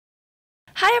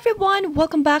Hi everyone,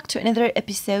 welcome back to another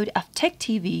episode of Tech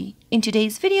TV. In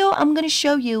today's video, I'm going to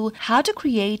show you how to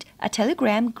create a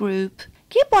Telegram group.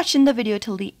 Keep watching the video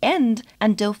till the end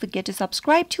and don't forget to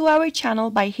subscribe to our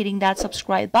channel by hitting that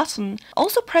subscribe button.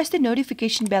 Also press the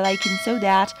notification bell icon so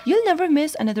that you'll never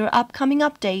miss another upcoming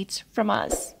update from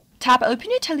us. Tap open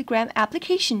your Telegram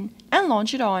application and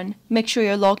launch it on. Make sure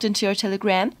you're logged into your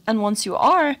Telegram, and once you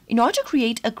are, in order to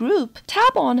create a group,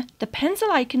 tap on the pencil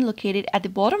icon located at the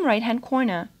bottom right hand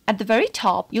corner. At the very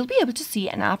top, you'll be able to see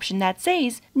an option that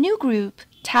says New Group.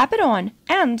 Tap it on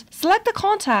and select the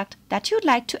contact that you'd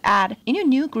like to add in your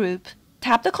new group.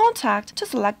 Tap the contact to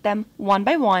select them one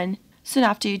by one. Soon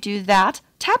after you do that,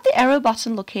 tap the arrow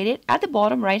button located at the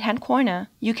bottom right hand corner.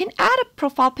 You can add a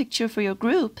profile picture for your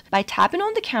group by tapping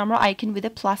on the camera icon with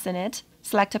a plus in it.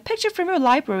 Select a picture from your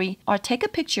library or take a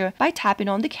picture by tapping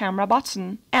on the camera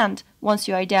button. And once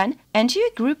you are done, enter your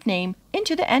group name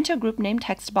into the Enter Group Name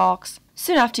text box.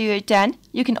 Soon after you're done,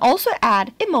 you can also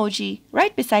add emoji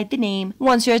right beside the name.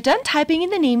 Once you're done typing in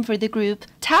the name for the group,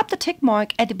 tap the tick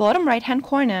mark at the bottom right hand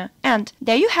corner. And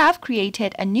there you have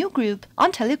created a new group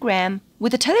on Telegram.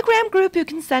 With a Telegram group, you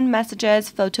can send messages,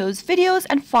 photos, videos,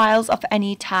 and files of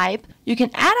any type. You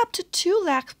can add up to 2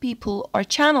 lakh people or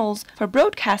channels for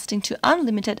broadcasting to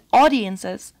unlimited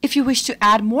audiences. If you wish to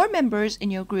add more members in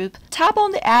your group, tap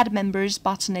on the Add Members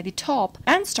button at the top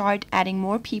and start adding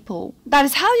more people. That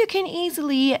is how you can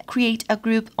easily create a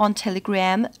group on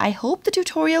Telegram. I hope the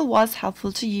tutorial was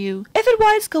helpful to you. If it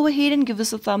was, go ahead and give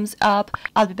us a thumbs up.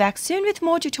 I'll be back soon with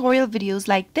more tutorial videos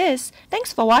like this.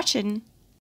 Thanks for watching.